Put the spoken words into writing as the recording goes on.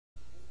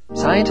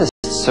Scientists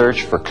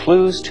search for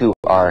clues to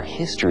our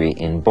history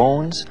in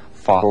bones,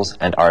 fossils,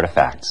 and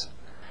artifacts.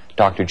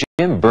 Dr.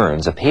 Jim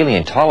Burns, a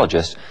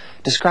paleontologist,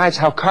 describes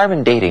how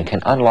carbon dating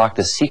can unlock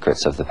the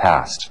secrets of the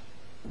past.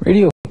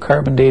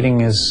 Radiocarbon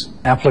dating is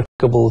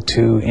applicable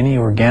to any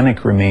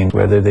organic remains,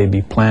 whether they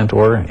be plant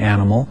or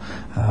animal.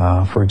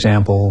 For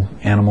example,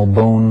 animal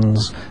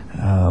bones,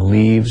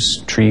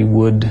 leaves, tree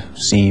wood,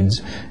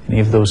 seeds, any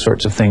of those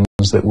sorts of things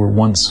that were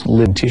once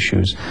living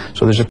tissues.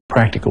 So there's a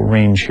practical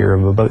range here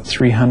of about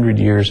 300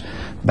 years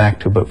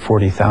back to about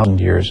 40,000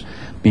 years.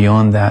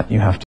 Beyond that, you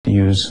have to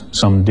use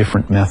some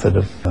different method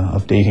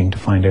of dating to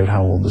find out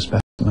how old the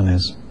specimen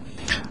is.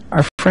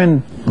 Our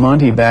friend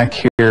Monty back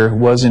here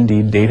was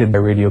indeed dated by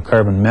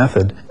radiocarbon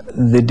method.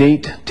 The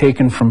date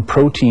taken from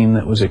protein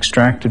that was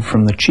extracted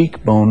from the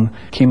cheekbone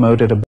came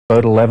out at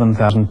about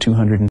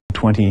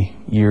 11,220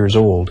 years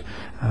old.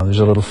 There's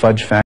a little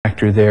fudge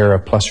factor there, a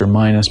plus or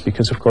minus,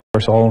 because of course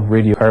all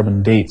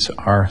radiocarbon dates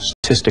are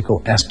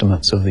statistical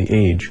estimates of the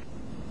age.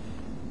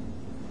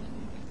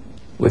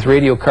 With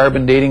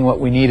radiocarbon dating, what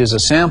we need is a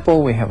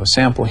sample. We have a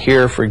sample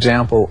here, for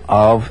example,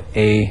 of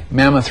a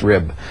mammoth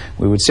rib.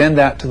 We would send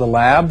that to the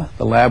lab.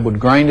 The lab would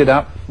grind it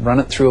up, run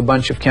it through a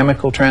bunch of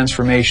chemical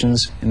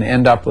transformations, and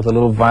end up with a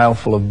little vial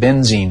full of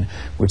benzene,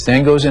 which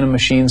then goes in a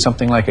machine,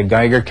 something like a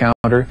Geiger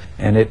counter,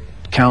 and it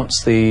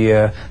counts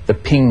the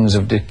pings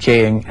of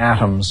decaying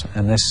atoms,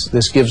 and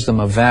this gives them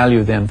a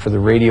value then for the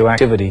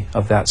radioactivity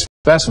of that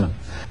specimen.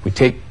 We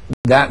take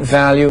that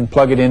value and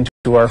plug it into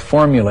our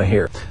formula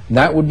here.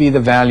 That would be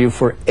the value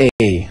for A.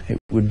 It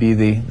would be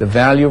the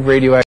value of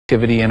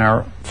radioactivity in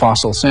our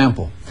fossil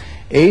sample.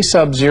 A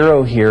sub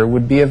 0 here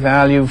would be a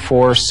value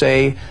for,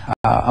 say,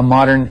 a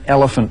modern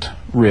elephant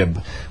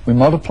rib. We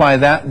multiply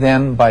that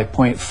then by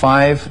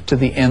 0.5 to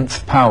the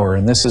nth power,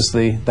 and this is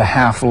the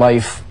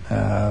half-life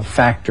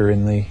factor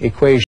in the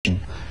equation.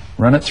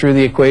 Run it through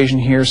the equation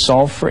here,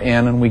 solve for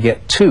n, and we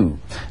get 2.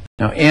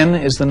 Now, n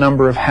is the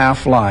number of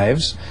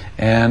half-lives,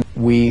 and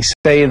we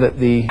say that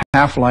the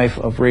half-life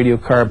of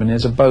radiocarbon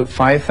is about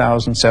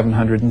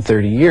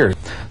 5,730 years.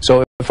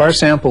 So if our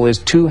sample is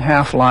 2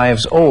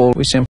 half-lives old,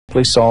 we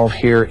simply solve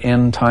here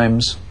n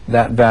times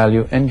that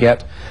value and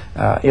get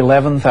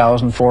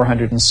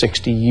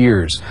 11,460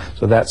 years.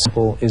 So that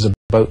sample is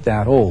about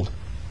that old.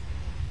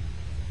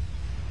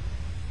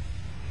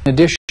 In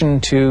addition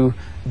to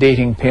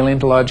dating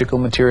paleontological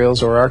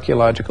materials or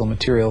archaeological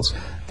materials,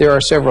 there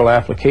are several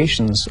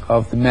applications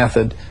of the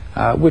method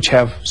which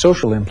have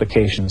social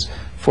implications.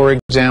 For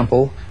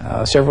example,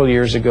 several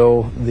years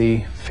ago,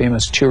 the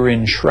famous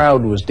Turin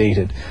shroud was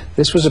dated.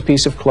 This was a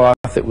piece of cloth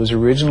that was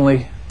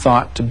originally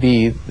thought to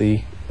be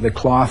the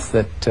cloth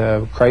that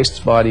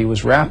Christ's body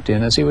was wrapped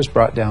in as he was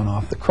brought down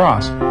off the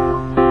cross.